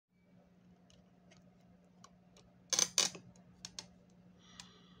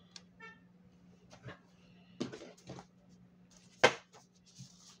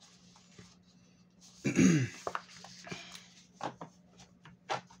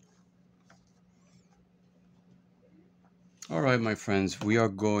All right, my friends, we are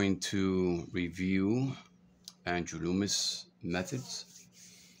going to review Andrew Loomis methods,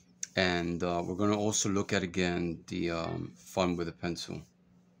 and we're going to also look at again the fun with a pencil.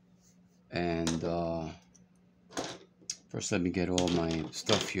 And first, let me get all my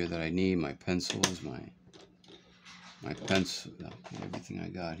stuff here that I need: my pencils, my pencil, okay, everything I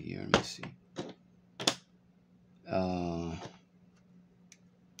got here. Let me see.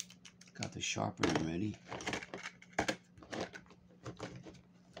 Got the sharpener ready.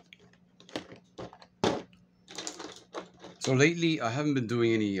 So lately, I haven't been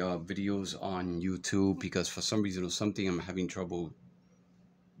doing any videos on YouTube because for some reason or something, I'm having trouble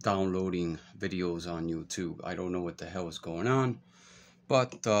downloading videos on YouTube. I don't know what the hell is going on,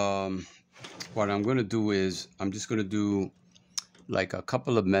 but what I'm going to do is I'm just going to do like a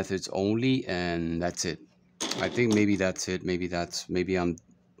couple of methods only, and that's it. I think maybe that's it. Maybe I'm,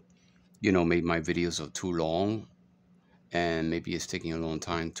 maybe my videos are too long, and maybe it's taking a long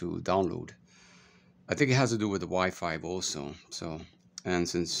time to download. I think it has to do with the Wi-Fi also. So, and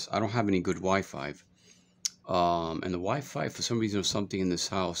since I don't have any good Wi-Fi, and the Wi-Fi for some reason or something in this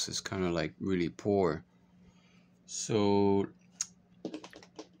house is kind of like really poor. So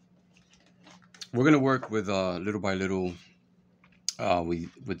we're gonna work with little by little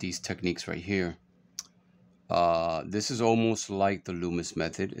with these techniques right here. This is almost like the Loomis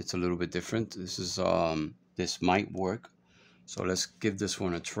method. It's a little bit different. This might work. So let's give this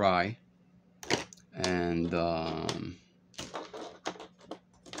one a try. And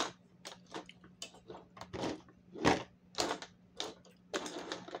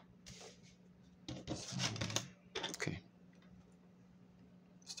okay,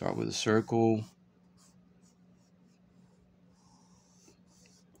 start with a circle.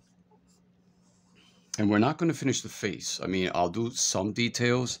 And we're not going to finish the face. I mean, I'll do some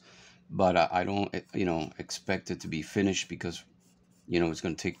details, but I don't, expect it to be finished because, it's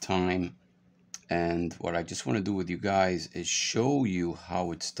going to take time. And what I just want to do with you guys is show you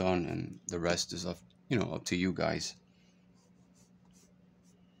how it's done, and the rest is up, up to you guys.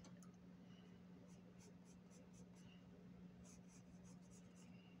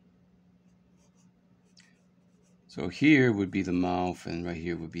 So here would be the mouth, and right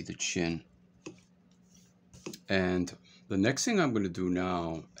here would be the chin. And the next thing I'm going to do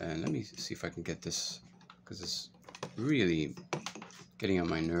now, and let me see if I can get this, because it's really getting on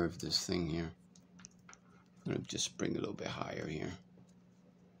my nerve, this thing here. I'm going to just bring it a little bit higher here.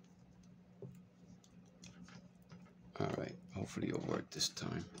 All right, hopefully it'll work this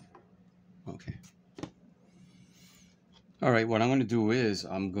time. Okay. All right, what I'm going to do is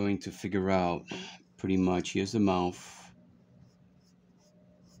I'm going to figure out pretty much, here's the mouth.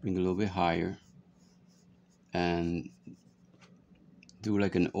 Bring it a little bit higher. And do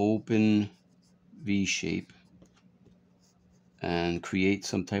like an open V shape and create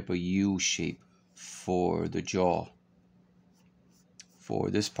some type of U shape for the jaw, for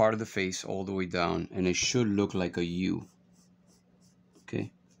this part of the face all the way down, and it should look like a U.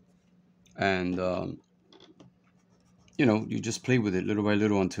 Okay, and you just play with it little by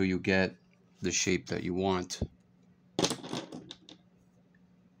little until you get the shape that you want.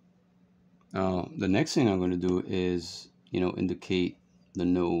 The next thing I'm going to do is, indicate the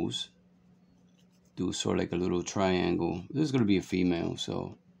nose. Do sort of like a little triangle. This is going to be a female,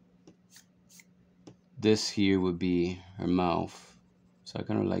 so this here would be her mouth. So I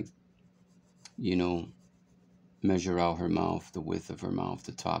kind of like, measure out her mouth, the width of her mouth,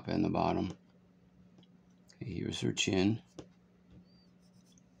 the top and the bottom. Okay, here's her chin.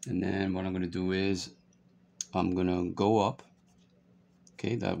 And then what I'm going to do is I'm going to go up.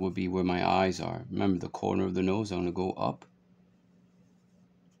 Okay, that would be where my eyes are. Remember the corner of the nose, I'm going to go up.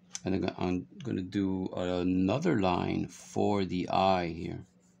 And then I'm going to do another line for the eye here.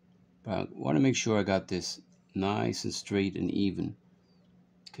 But I want to make sure I got this nice and straight and even.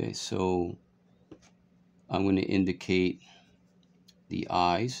 Okay, so I'm going to indicate the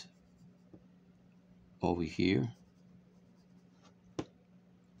eyes over here.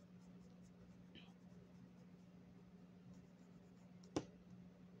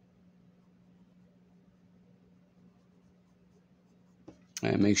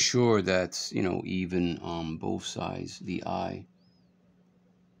 And make sure that's, even on both sides, the eye.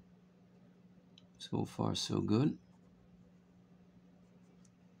 So far, so good.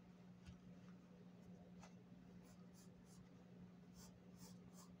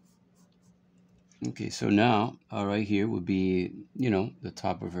 Okay, so now, right here would be, the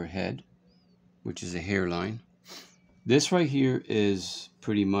top of her head, which is a hairline. This right here is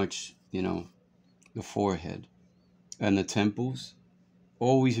pretty much, the forehead, and the temples.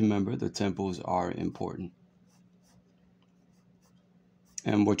 Always remember the temples are important.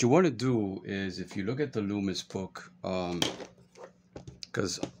 And what you want to do is, if you look at the Loomis book,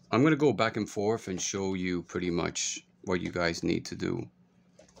 because I'm going to go back and forth and show you pretty much what you guys need to do.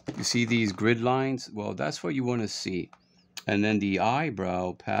 You see these grid lines? Well, that's what you want to see. And then the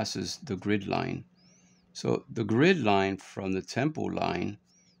eyebrow passes the grid line. So the grid line from the temple line,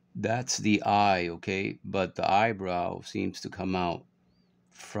 that's the eye, okay? But the eyebrow seems to come out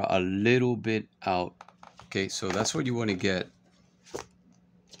for a little bit out. Okay, so that's what you want to get.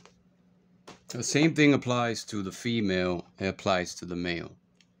 The same thing applies to the female, it applies to the male.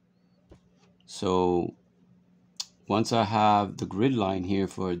 So once I have the grid line here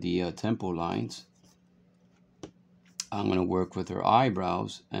for the temple lines, I'm going to work with her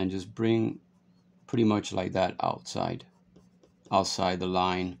eyebrows and just bring pretty much like that outside the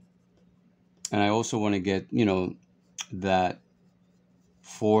line. And I also want to get, you know, that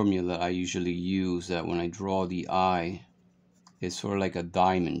formula I usually use, that when I draw the eye, it's sort of like a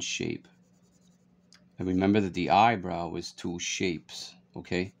diamond shape. And remember that the eyebrow is two shapes,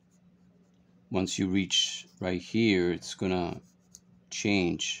 okay? Once you reach right here, it's gonna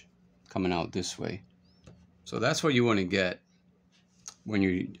change coming out this way. So that's what you want to get when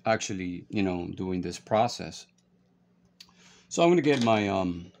you're actually, you know, doing this process. So I'm gonna get my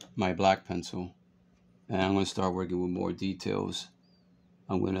my black pencil, and I'm gonna start working with more details.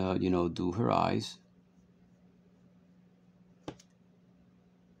 I'm gonna, you know, do her eyes.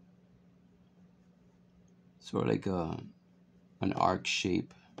 Sort of like an arc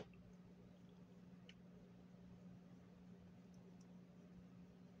shape.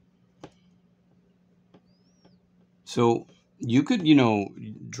 So you could, you know,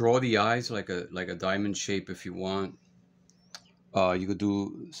 draw the eyes like a diamond shape if you want. You could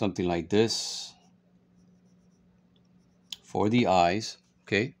do something like this for the eyes,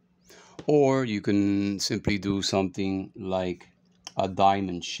 okay? Or you can simply do something like a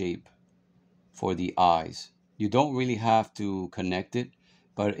diamond shape for the eyes. You don't really have to connect it,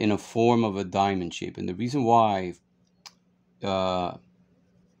 but in a form of a diamond shape. And the reason why uh,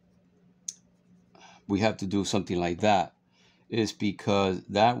 we have to do something like that is because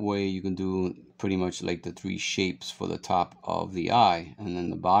that way you can do pretty much like the three shapes for the top of the eye, and then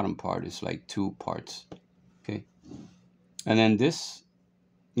the bottom part is like two parts, okay? And then this,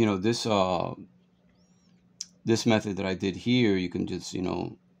 you know, this method that I did here, you can just, you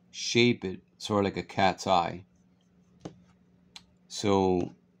know, shape it sort of like a cat's eye.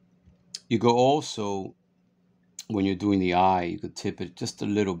 So you go also, when you're doing the eye, you could tip it just a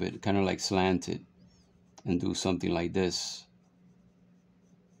little bit, kind of like slant it, and do something like this.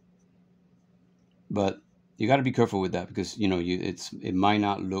 But you got to be careful with that, because, you know, it might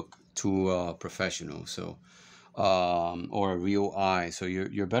not look too professional, so or a real eye. So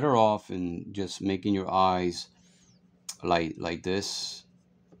you're better off in just making your eyes like this,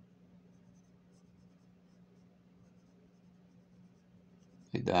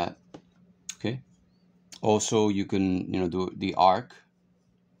 like that, okay? Also, you can, you know, do the arc,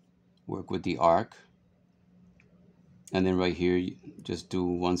 work with the arc, and then right here, you just do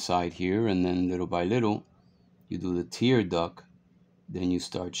one side here, and then little by little, you do the tear duct, then you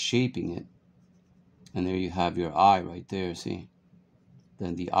start shaping it, and there you have your eye right there, see?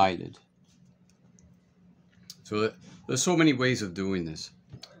 Then the eyelid. So there's so many ways of doing this.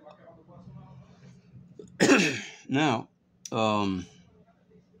 Now,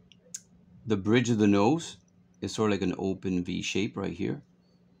 the bridge of the nose is sort of like an open V shape right here,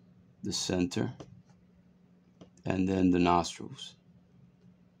 the center, and then the nostrils,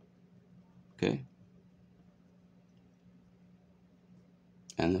 okay?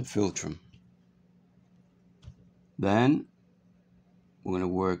 And the philtrum. Then we're going to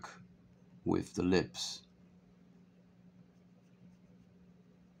work with the lips.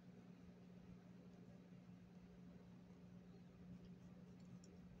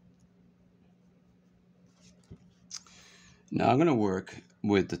 Now I'm going to work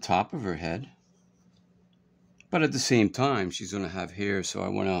with the top of her head, but at the same time, she's going to have hair, so I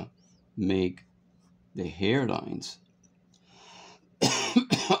want to make the hairlines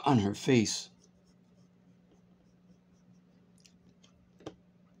on her face.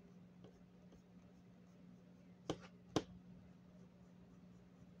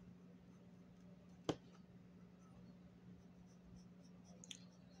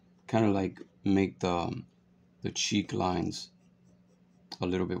 Kind of like make the cheek lines a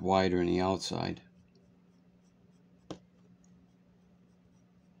little bit wider on the outside.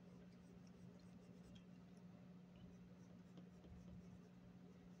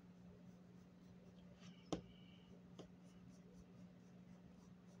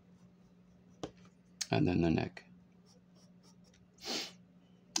 and then the neck.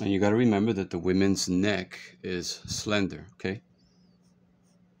 And you got to remember that the women's neck is slender, okay?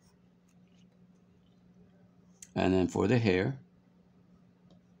 And then for the hair,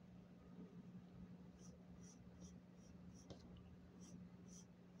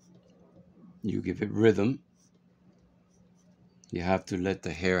 you give it rhythm. You have to let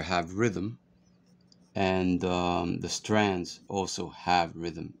the hair have rhythm, and the strands also have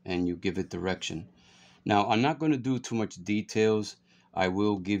rhythm, and you give it direction. Now, I'm not going to do too much details. I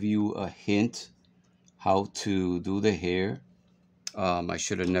will give you a hint how to do the hair. I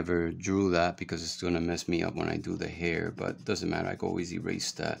should have never drew that because it's going to mess me up when I do the hair, but it doesn't matter. I can always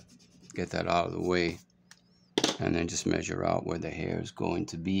erase that, get that out of the way, and then just measure out where the hair is going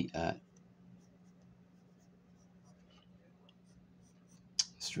to be at.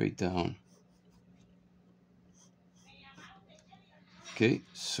 Straight down. Okay,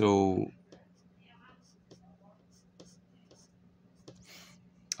 so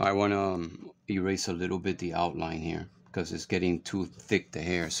I want to erase a little bit the outline here because it's getting too thick, the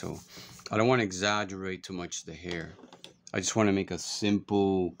hair. So I don't want to exaggerate too much the hair. I just want to make a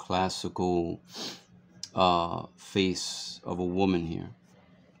simple, classical face of a woman here.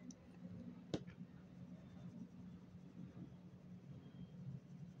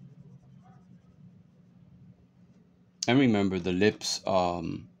 And remember, the lips,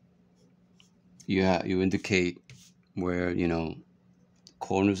 you indicate where,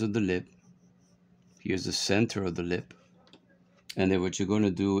 corners of the lip. Here's the center of the lip. And then what you're going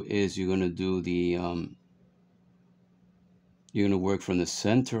to do is you're going to do the, you're going to work from the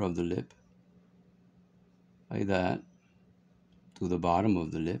center of the lip, like that, to the bottom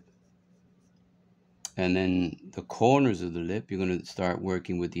of the lip. And then the corners of the lip, you're going to start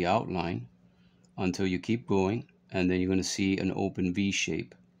working with the outline until you keep going. And then you're going to see an open V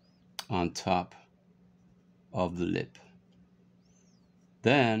shape on top of the lip.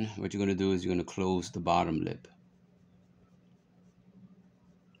 Then what you're going to do is you're going to close the bottom lip.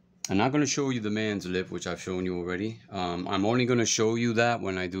 I'm not going to show you the man's lip, which I've shown you already. I'm only going to show you that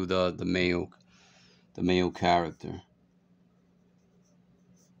when I do the male character.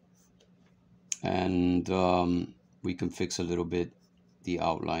 And we can fix a little bit the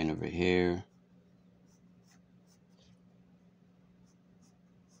outline over here.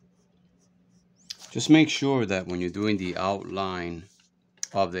 Just make sure that when you're doing the outline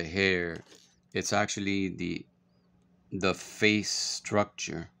of the hair, it's actually the face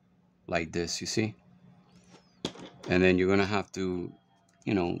structure like this, you see? And then you're gonna have to,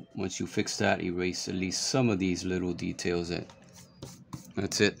 once you fix that, erase at least some of these little details.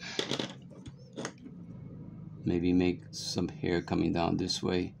 That's it. Maybe make some hair coming down this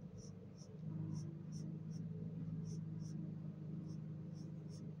way.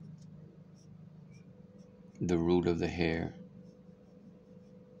 The root of the hair.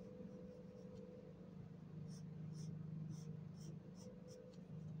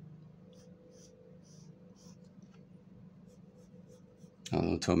 Oh,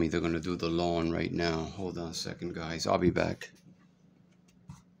 don't tell me they're going to do the lawn right now. Hold on a second, guys. I'll be back.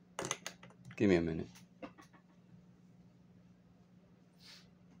 Give me a minute.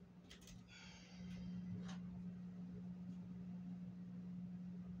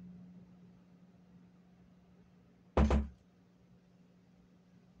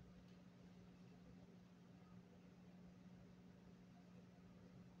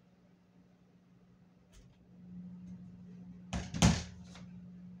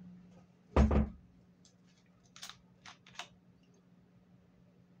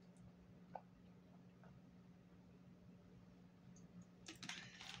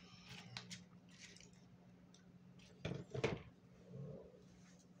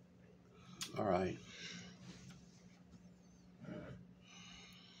 All right.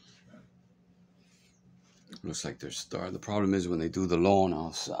 Looks like they're starting. The problem is when they do the lawn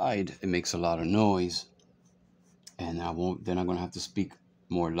outside, it makes a lot of noise. And then I'm going to have to speak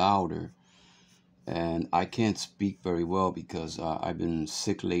more louder. And I can't speak very well because I've been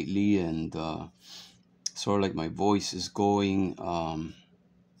sick lately, and sort of like my voice is going.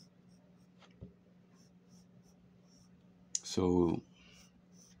 So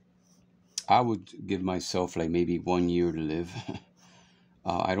I would give myself like maybe 1 year to live.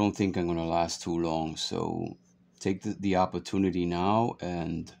 I don't think I'm going to last too long. So take the opportunity now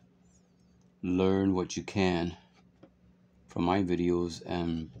and learn what you can from my videos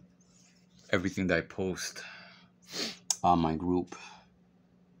and everything that I post on my group.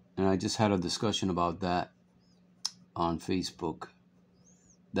 And I just had a discussion about that on Facebook,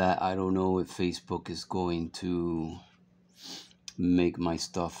 that I don't know if Facebook is going to make my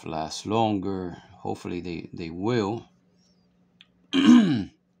stuff last longer. hopefully they will.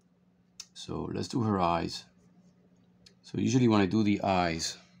 So let's do her eyes. So usually when I do the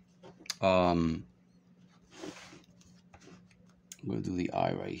eyes, I'm gonna do the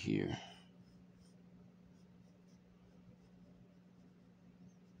eye right here.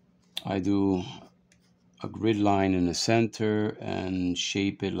 I do a grid line in the center and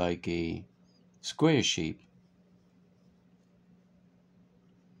shape it like a square shape,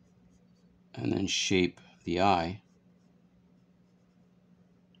 and then shape the eye,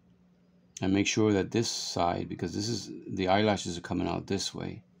 and make sure that this side, because this is the eyelashes are coming out this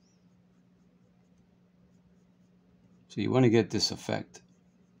way, so you want to get this effect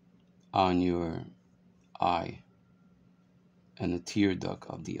on your eye and the tear duct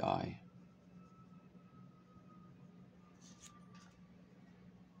of the eye.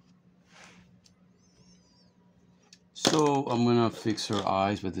 So I'm gonna fix her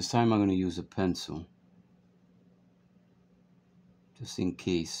eyes, but this time I'm gonna use a pencil, just in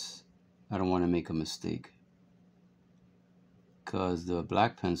case I don't want to make a mistake, because the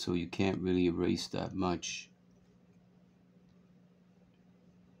black pencil, you can't really erase that much.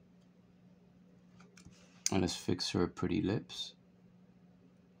 And let's fix her pretty lips.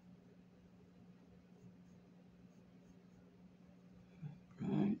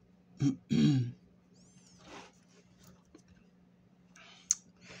 Right.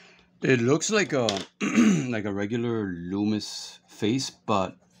 It looks like a like a regular Loomise face,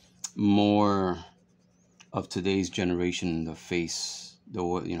 but more of today's generation, the face,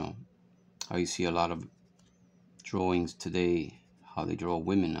 you know, how you see a lot of drawings today, how they draw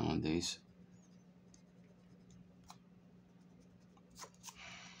women nowadays.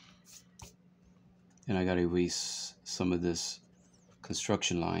 And I gotta erase some of this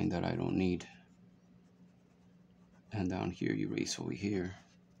construction line that I don't need. And down here, you erase over here.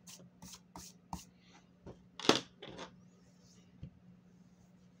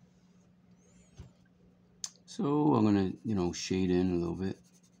 So I'm gonna, you know, shade in a little bit.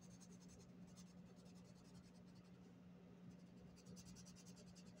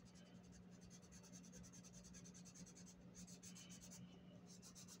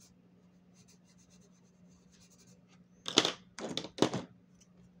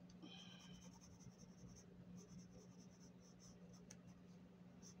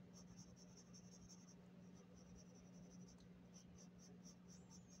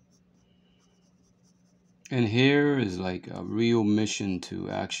 And hair is like a real mission to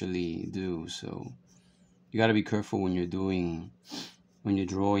actually do, so you got to be careful when you're drawing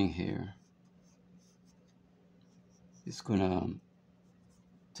hair. It's gonna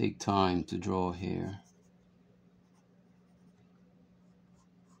take time to draw hair.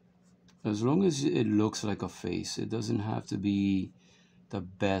 As long as it looks like a face, it doesn't have to be the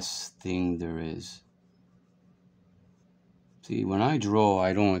best thing there is. See, when I draw,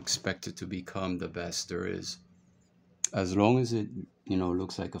 I don't expect it to become the best there is. As long as it, you know,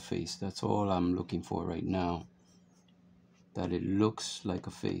 looks like a face. That's all I'm looking for right now. That it looks like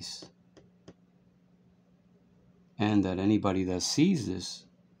a face. And that anybody that sees this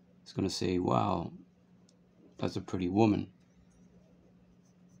is going to say, wow, that's a pretty woman.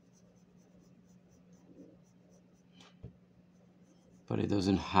 But it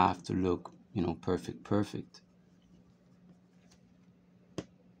doesn't have to look, you know, perfect.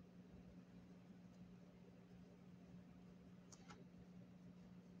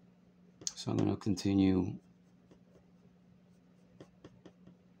 So I'm going to continue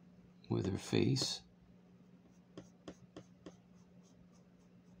with her face.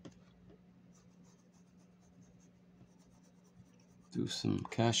 Do some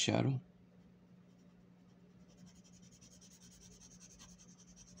cast shadow.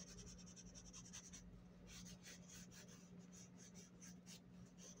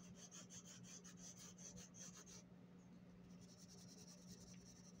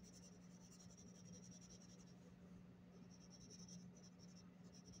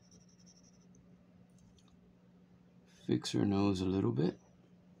 Fix her nose a little bit.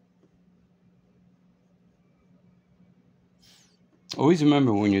 Always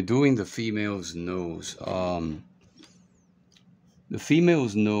remember when you're doing the female's nose,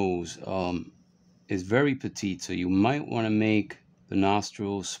 is very petite, so you might want to make the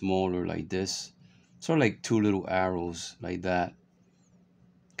nostrils smaller like this, sort of like two little arrows like that.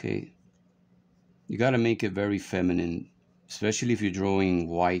 Okay, you got to make it very feminine, especially if you're drawing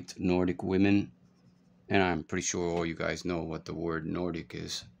white Nordic women, and I'm pretty sure all you guys know what the word Nordic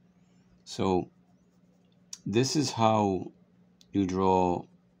is. So this is how you draw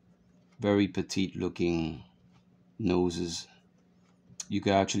very petite looking noses. you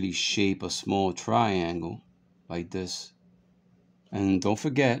can actually shape a small triangle like this. And don't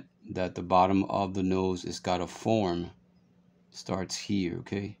forget that the bottom of the nose is got a form. Starts here,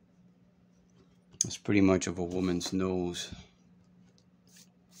 okay? It's pretty much of a woman's nose.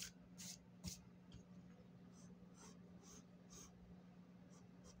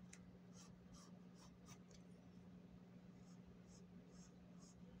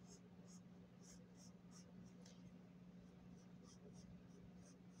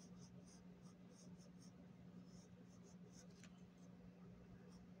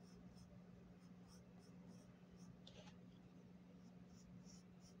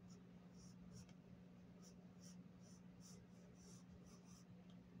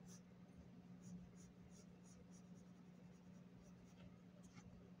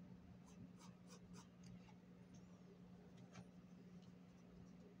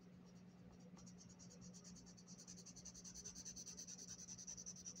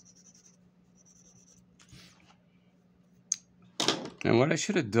 And what I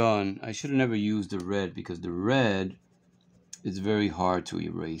should have done, I should have never used the red, because the red is very hard to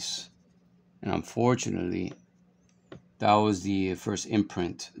erase. And unfortunately, that was the first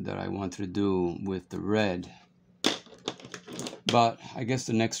imprint that I wanted to do with the red. But I guess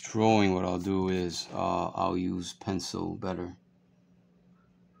the next drawing, what I'll do is I'll use pencil better.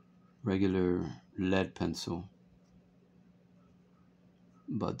 Regular lead pencil.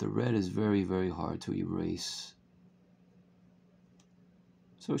 But the red is very, very hard to erase.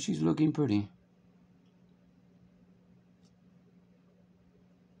 So she's looking pretty.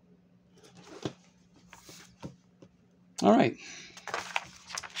 All right.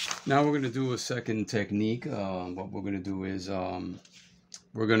 Now we're going to do a second technique. What we're going to do is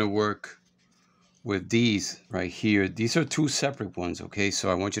we're going to work with these right here. These are two separate ones, okay?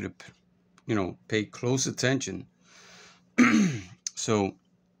 So I want you to, pay close attention. So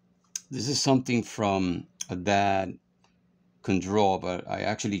this is something from a dad can draw, but I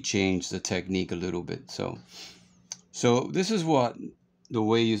actually changed the technique a little bit. So this is what the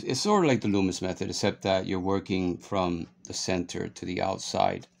way it's sort of like the Loomise method, except that you're working from the center to the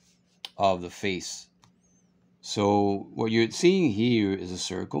outside of the face. So what you're seeing here is a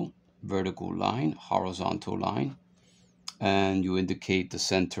circle, vertical line, horizontal line, and you indicate the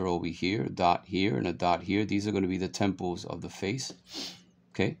center over here, a dot here and a dot here. These are going to be the temples of the face.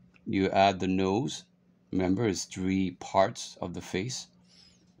 Okay, you add the nose. Remember, it's 3 parts of the face.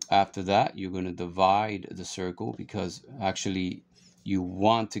 After that, you're going to divide the circle, because actually you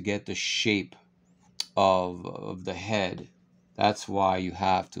want to get the shape of the head. That's why you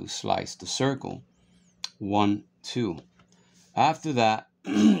have to slice the circle. 1, 2. After that,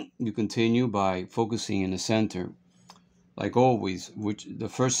 you continue by focusing in the center. Like always, which the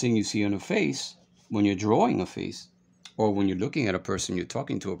first thing you see on a face, when you're drawing a face, or when you're looking at a person, you're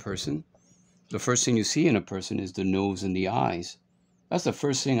talking to a person, the first thing you see in a person is the nose and the eyes. That's the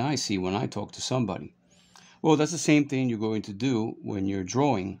first thing I see when I talk to somebody. Well, that's the same thing you're going to do when you're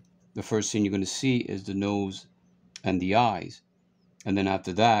drawing. The first thing you're going to see is the nose and the eyes. And then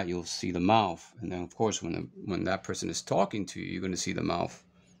after that, you'll see the mouth. And then, of course, when that person is talking to you, you're going to see the mouth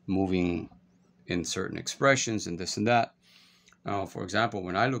moving in certain expressions and this and that. For example,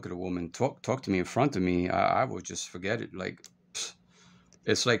 when I look at a woman talk to me in front of me, I will just forget it. Like,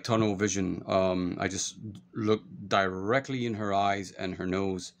 it's like tunnel vision. I just look directly in her eyes and her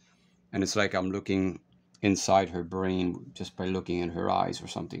nose, and it's like I'm looking inside her brain just by looking in her eyes or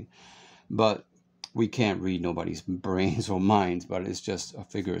something. But we can't read nobody's brains or minds, but it's just a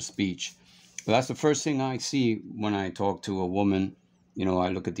figure of speech. But that's the first thing I see when I talk to a woman. I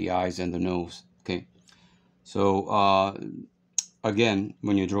look at the eyes and the nose. Okay. So again,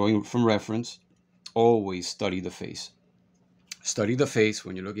 when you're drawing from reference, always study the face. Study the face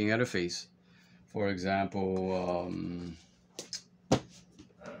when you're looking at a face. For example,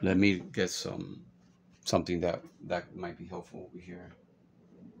 let me get something that might be helpful over here.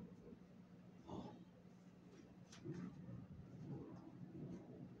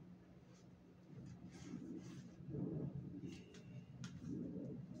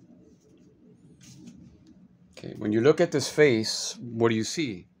 Okay, when you look at this face, what do you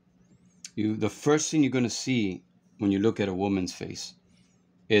see? The first thing you're going to see when you look at a woman's face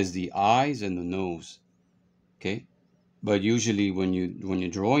is the eyes and the nose. Okay, but usually when you're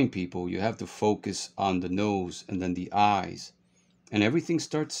drawing people, you have to focus on the nose and then the eyes, and everything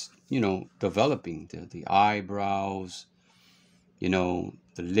starts developing. The eyebrows, the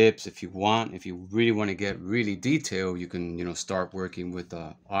lips. If you really want to get really detailed, you can start working with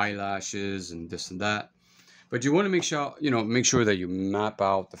the eyelashes and this and that. But you want to make sure that you map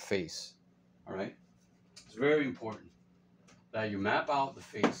out the face. All right, it's very important. that you map out the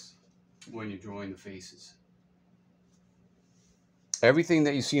face when you're drawing the faces. Everything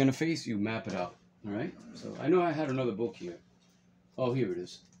that you see on the face, you map it out. All right. So I know I had another book here. Oh, here it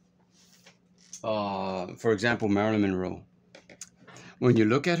is. For example, Marilyn Monroe. When you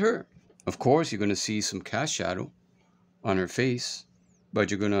look at her, of course, you're going to see some cast shadow on her face, but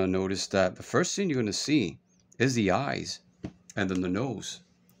you're going to notice that the first thing you're going to see is the eyes and then the nose.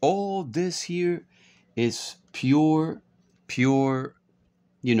 All this here is pure, the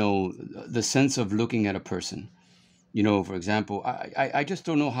sense of looking at a person. For example, I just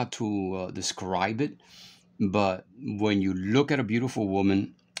don't know how to describe it, but when you look at a beautiful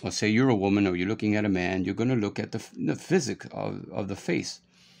woman, or say you're a woman or you're looking at a man, you're going to look at the physics of the face,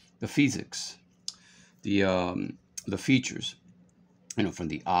 the physics, the features, from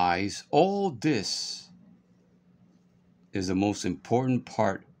the eyes. All this is the most important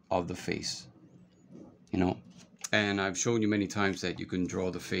part of the face, and I've shown you many times that you can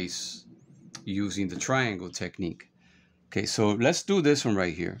draw the face using the triangle technique. Okay, so let's do this one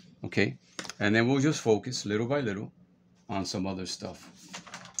right here, okay? And then we'll just focus little by little on some other stuff.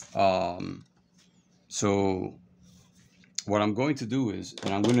 So what I'm going to do is,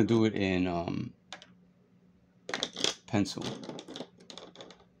 and I'm going to do it in pencil.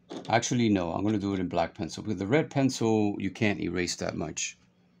 Actually, no, I'm going to do it in black pencil, because the red pencil, you can't erase that much.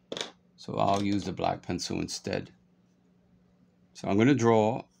 So I'll use the black pencil instead. So I'm going to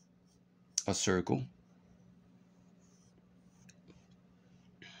draw a circle,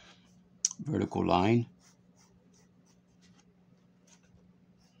 vertical line,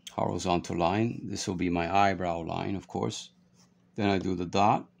 horizontal line. This will be my eyebrow line, of course. Then I do the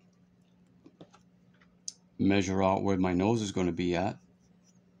dot, measure out where my nose is going to be at,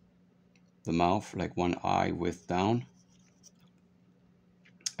 the mouth, like one eye width down,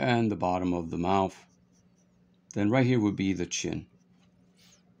 and the bottom of the mouth. Then right here would be the chin.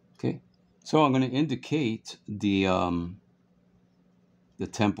 Okay, so I'm going to indicate the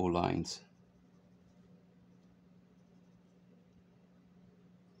temple lines.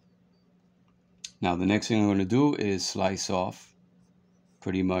 Now the next thing I'm going to do is slice off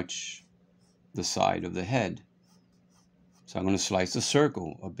pretty much the side of the head. So I'm going to slice the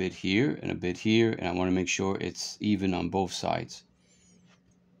circle a bit here and a bit here, and I want to make sure it's even on both sides.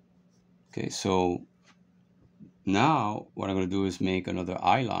 Okay, so now what I'm going to do is make another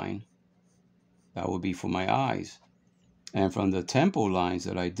eye line. That would be for my eyes. And from the temple lines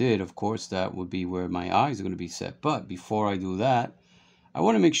that I did, of course, that would be where my eyes are going to be set. But before I do that, I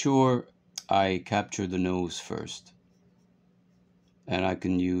want to make sure I capture the nose first. And I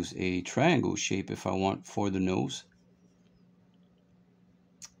can use a triangle shape if I want for the nose.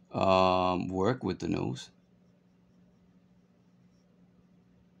 Work with the nose.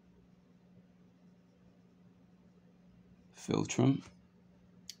 Philtrum.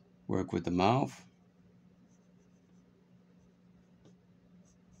 Work with the mouth.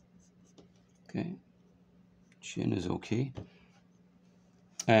 Okay. Chin is okay.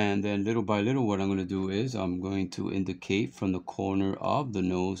 And then little by little, what I'm going to do is I'm going to indicate from the corner of the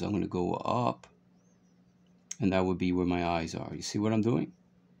nose, I'm going to go up. And that would be where my eyes are. You see what I'm doing?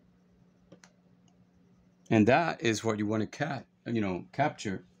 And that is what you want to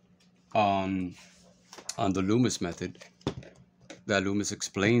capture on the Loomise method. That Loomise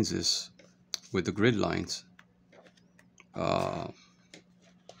explains this with the grid lines. The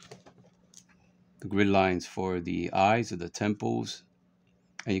grid lines for the eyes or the temples.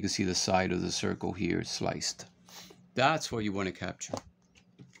 And you can see the side of the circle here sliced. That's what you want to capture.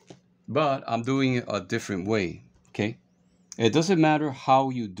 But I'm doing it a different way, okay? It doesn't matter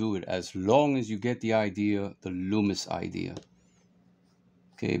how you do it, as long as you get the idea, the Loomise idea.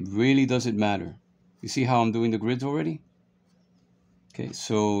 Okay, it really doesn't matter. You see how I'm doing the grids already? Okay,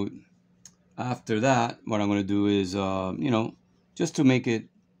 so after that, what I'm going to do is, just to make it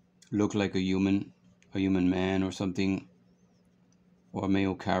look like a human man or something, or a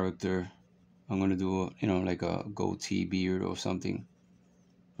male character, I'm going to do, like a goatee beard or something,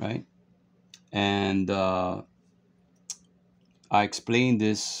 right? And I explained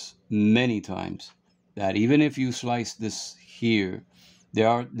this many times, that even if you slice this here, there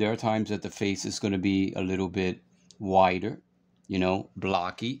are times that the face is going to be a little bit wider,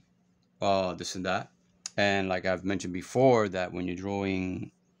 blocky, this and that. And like I've mentioned before, that when you're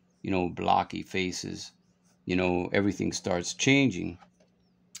drawing, blocky faces, everything starts changing.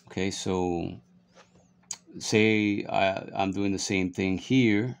 Okay, so say I'm doing the same thing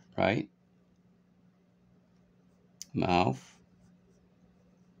here, right? Mouth.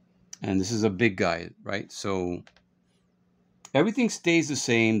 And this is a big guy, right? So everything stays the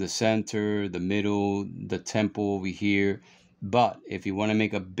same, the center, the middle, the temple over here. But if you want to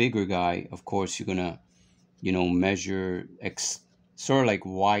make a bigger guy, of course, you're gonna, measure sort of like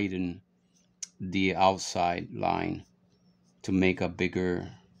widen the outside line to make a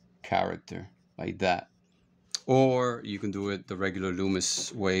bigger character like that. Or you can do it the regular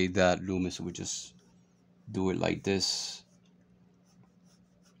Loomis way, that Loomis would just do it like this.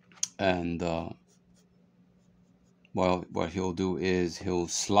 And well, what he'll do is he'll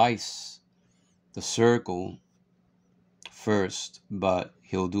slice the circle first, but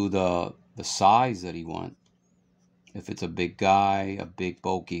he'll do the size that he wants. If it's a big guy, a big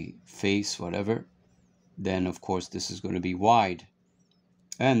bulky face, whatever, then of course this is going to be wide.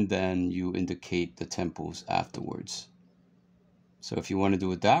 And then you indicate the temples afterwards. So if you want to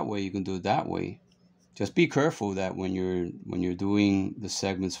do it that way, you can do it that way. Just be careful that when you're doing the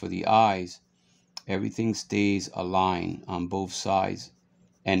segments for the eyes, everything stays aligned on both sides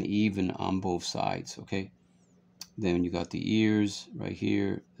and even on both sides, okay? Then you got the ears right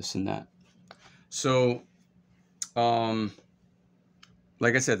here, this and that. So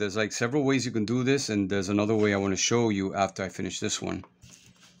like I said, there's like several ways you can do this, and there's another way I want to show you after I finish this one.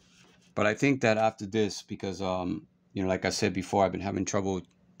 But I think that after this, because like I said before, I've been having trouble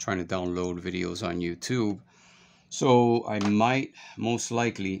trying to download videos on YouTube, so I might most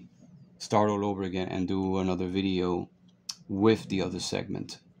likely start all over again and do another video with the other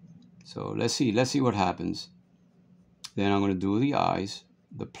segment. So let's see what happens. Then I'm going to do the eyes,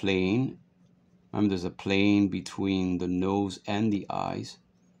 the plane. Remember, there's a plane between the nose and the eyes.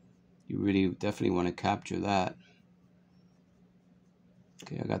 You really definitely want to capture that.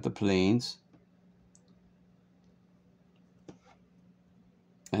 Okay, I got the planes.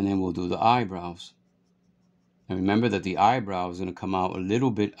 And then we'll do the eyebrows. And remember that the eyebrow is going to come out a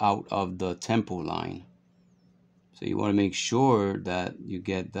little bit out of the temple line. So you want to make sure that you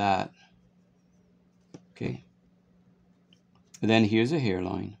get that. Okay. And then here's a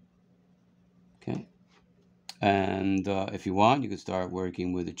hairline. Okay. And if you want, you can start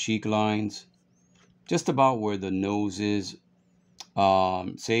working with the cheek lines, just about where the nose is.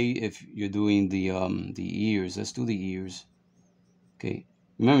 Say if you're doing the ears, let's do the ears. Okay.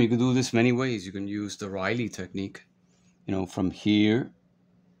 Remember, you can do this many ways. You can use the Riley technique, from here,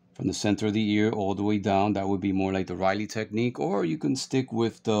 from the center of the ear all the way down. That would be more like the Riley technique. Or you can stick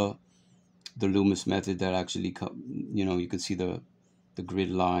with the Loomis method that actually, you can see the grid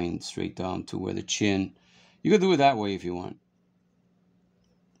line straight down to where the chin. You can do it that way if you want.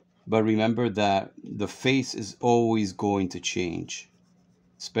 But remember that the face is always going to change,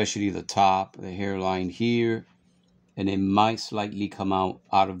 especially the top, the hairline here. And it might slightly come out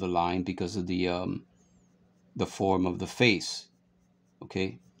of the line because of the form of the face,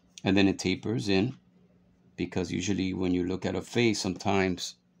 okay? And then it tapers in, because usually when you look at a face,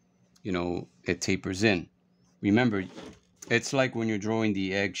 sometimes, it tapers in. Remember, it's like when you're drawing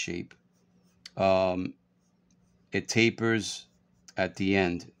the egg shape. It tapers at the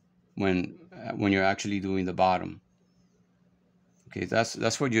end when you're actually doing the bottom. Okay,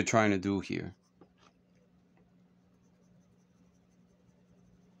 that's what you're trying to do here.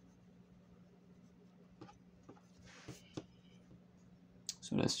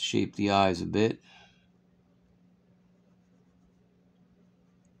 So let's shape the eyes a bit.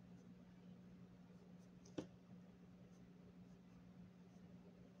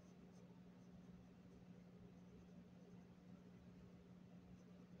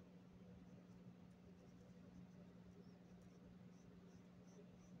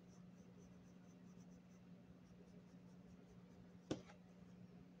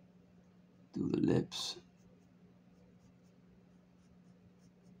 Do the lips.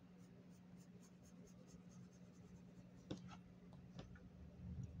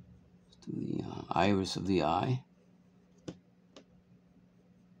 Do the iris of the eye.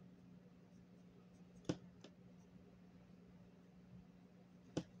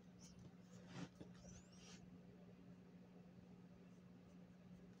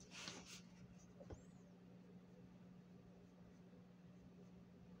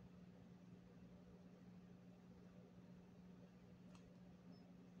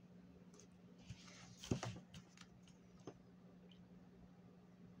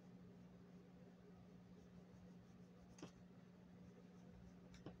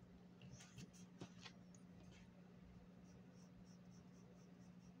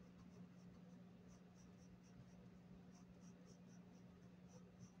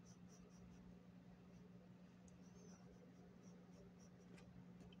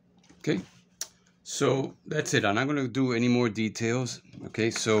 Okay, so that's it. I'm not going to do any more details.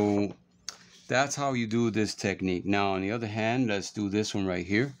 Okay, so that's how you do this technique. Now, on the other hand, let's do this one right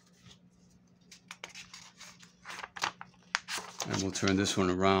here. we'll turn this one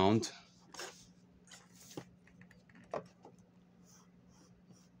around.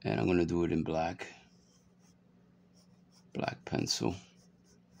 And I'm going to do it in black. Black pencil.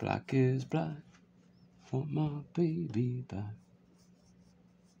 Black is black. Want my baby back.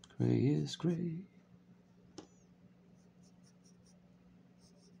 Gray is gray.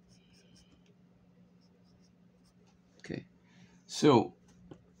 Okay. So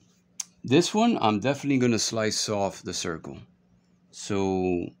this one, I'm definitely going to slice off the circle.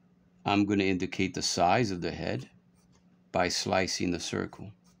 So I'm going to indicate the size of the head by slicing the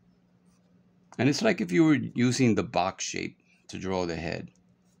circle. And it's like if you were using the box shape to draw the head.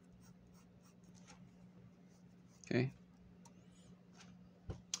 Okay.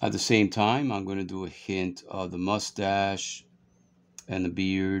 At the same time, I'm going to do a hint of the mustache and the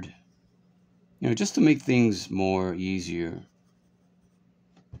beard, you know, just to make things more easier.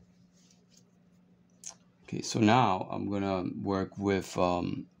 Okay, so now I'm going to work with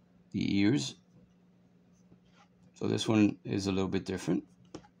the ears. So this one is a little bit different.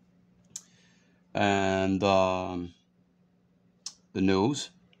 And the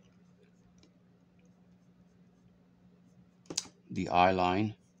nose, the eye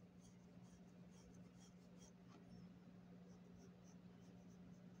line,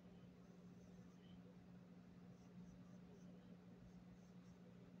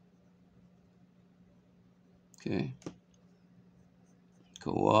 okay,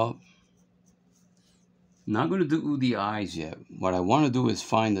 go up. Not going to do the eyes yet. What I want to do is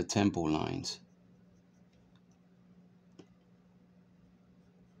find the temple lines.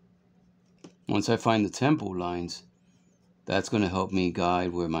 Once I find the temple lines, that's going to help me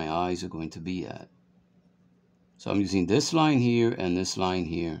guide where my eyes are going to be at. So I'm using this line here and this line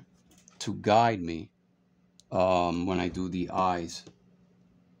here to guide me when I do the eyes.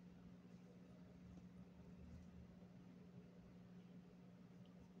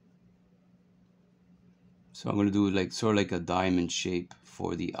 So I'm going to do like sort of like a diamond shape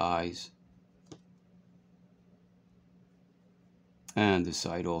for the eyes. And this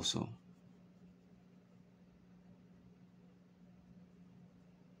side also.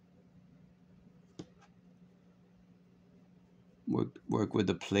 Work with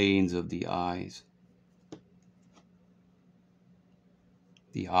the planes of the eyes.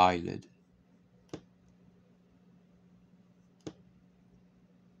 The eyelid.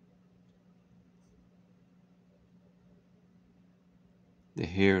 The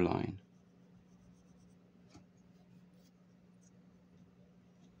hairline.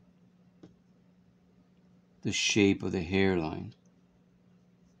 The shape of the hairline.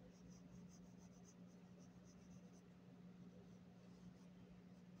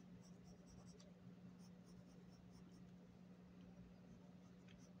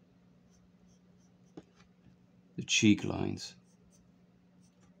 The cheek lines.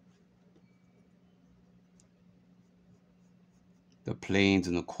 The planes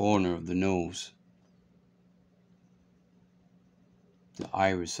in the corner of the nose. The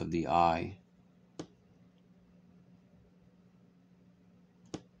iris of the eye.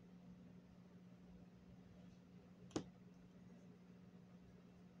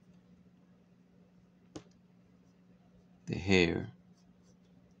 The hair.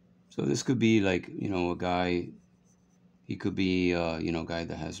 So this could be like, you know, a guy, he could be, you know, a guy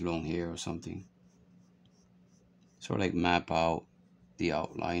that has long hair or something. Sort of like map out the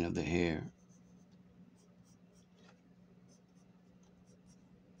outline of the hair.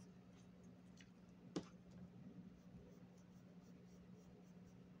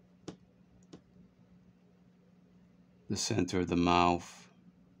 The center of the mouth.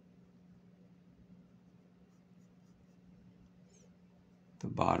 The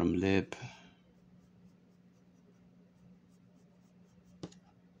bottom lip.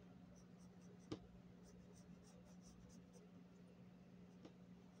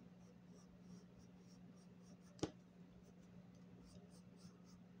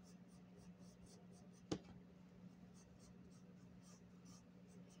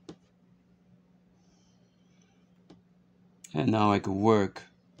 And now I could work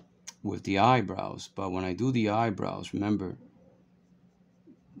with the eyebrows, but when I do the eyebrows, remember,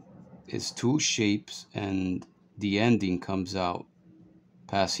 it's two shapes and the ending comes out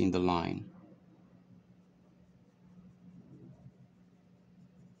passing the line.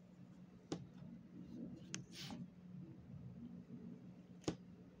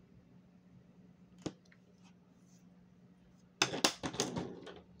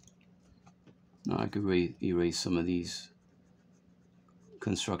 Now I could erase some of these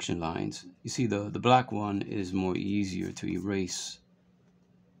construction lines. You see, the black one is more easier to erase.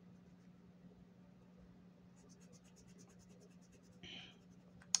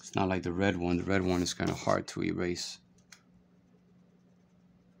 Not like the red one. The red one is kind of hard to erase.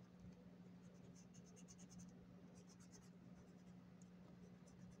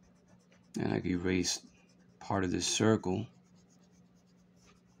 And I can erase part of this circle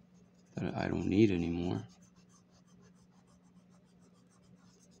that I don't need anymore.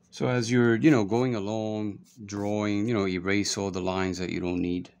 So as you're, going along, drawing, erase all the lines that you don't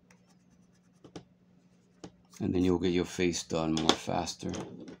need. And then you'll get your face done more faster.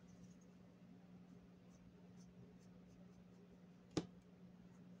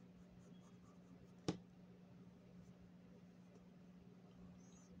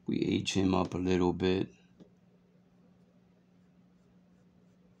 We age him up a little bit.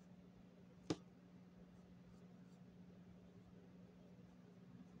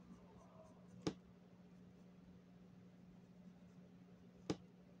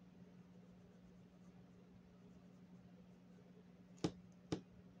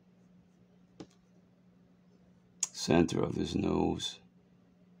 Center of his nose.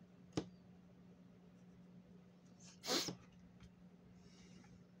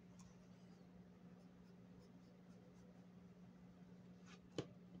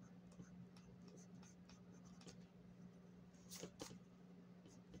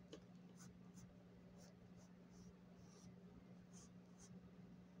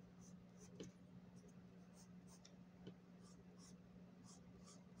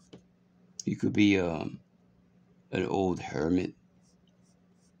 He could be an old hermit.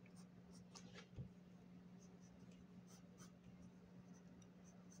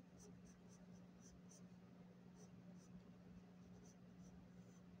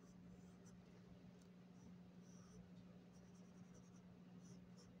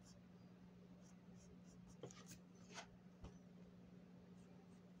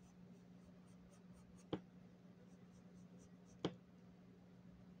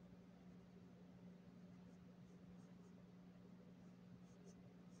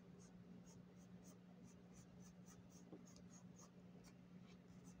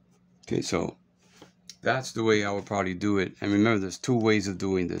 Okay, so that's the way I would probably do it. And remember, there's 2 ways of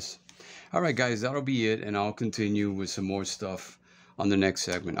doing this. All right, guys, that'll be it. And I'll continue with some more stuff on the next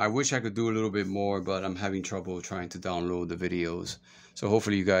segment. I wish I could do a little bit more, but I'm having trouble trying to download the videos. So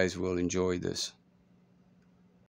hopefully you guys will enjoy this.